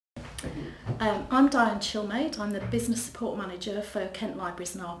I'm Diane Chilmade. I'm the Business Support Manager for Kent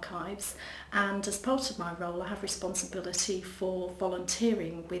Libraries and Archives, and as part of my role I have responsibility for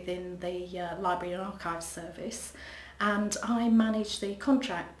volunteering within the Library and Archives Service, and I manage the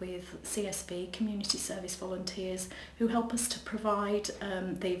contract with CSV, Community Service Volunteers, who help us to provide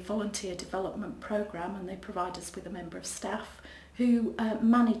the Volunteer Development Programme, and they provide us with a member of staff who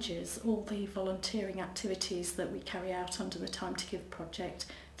manages all the volunteering activities that we carry out under the Time2Give project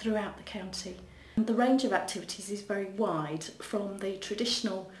throughout the county. And the range of activities is very wide, from the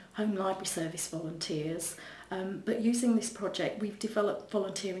traditional home library service volunteers, but using this project we've developed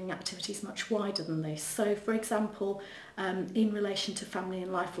volunteering activities much wider than this. So for example, in relation to family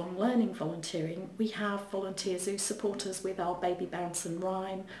and lifelong learning volunteering, we have volunteers who support us with our baby bounce and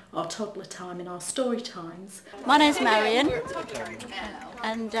rhyme, our toddler time and our story times. My name's Marion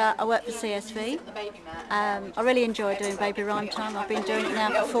and I work for CSV. I really enjoy doing baby rhyme time. I've been doing it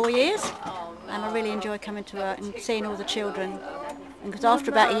now for 4 years and I really enjoy coming to work and seeing all the children, because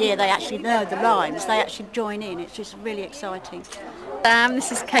after about a year they actually know the rhymes, they actually join in. It's just really exciting.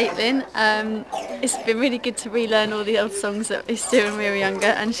 This is Caitlin. It's been really good to relearn all the old songs that we used to do when we were younger,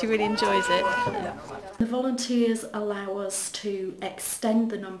 and she really enjoys it. The volunteers allow us to extend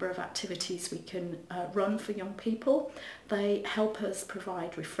the number of activities we can run for young people. They help us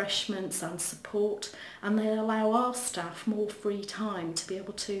provide refreshments and support, and they allow our staff more free time to be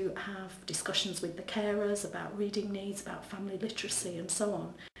able to have discussions with the carers about reading needs, about family literacy and so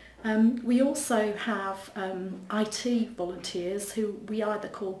on. We also have IT volunteers who we either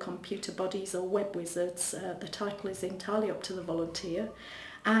call computer buddies or web wizards. The title is entirely up to the volunteer.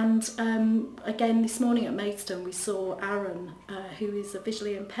 And again, this morning at Maidstone we saw Aaron, who is a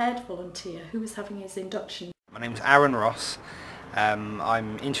visually impaired volunteer, who was having his induction. My name's Aaron Ross.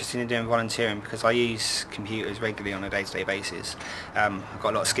 I'm interested in doing volunteering because I use computers regularly on a day-to-day basis. I've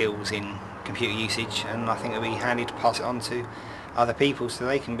got a lot of skills in computer usage, and I think it'll be handy to pass it on to other people so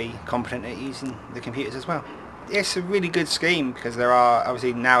they can be competent at using the computers as well. It's a really good scheme because there are,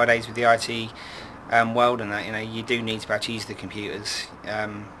 obviously nowadays with the IT world and that, you do need to be able to use the computers.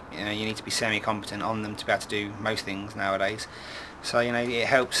 You need to be semi-competent on them to be able to do most things nowadays. So it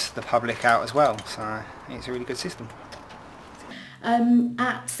helps the public out as well. So I think it's a really good system.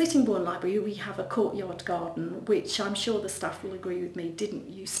 At Sittingbourne Library we have a courtyard garden, which I'm sure the staff will agree with me didn't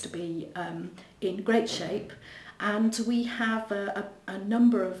used to be in great shape. And we have a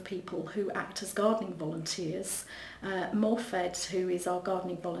number of people who act as gardening volunteers. Morfed, who is our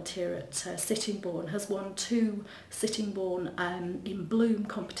gardening volunteer at Sittingbourne, has won 2 Sittingbourne in Bloom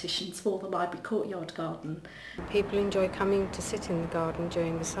competitions for the library courtyard garden. People enjoy coming to sit in the garden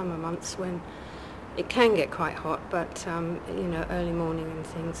during the summer months when it can get quite hot, but early morning and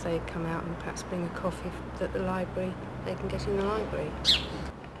things, they come out and perhaps bring a coffee that the library, they can get in the library.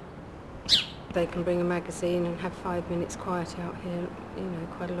 They can bring a magazine and have 5 minutes quiet out here.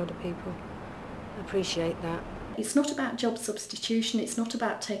 Quite a lot of people appreciate that. It's not about job substitution, it's not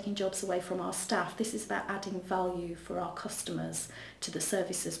about taking jobs away from our staff. This is about adding value for our customers to the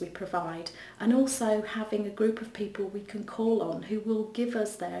services we provide, and also having a group of people we can call on who will give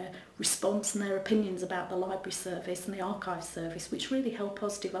us their response and their opinions about the library service and the archive service, which really help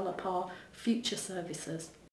us develop our future services.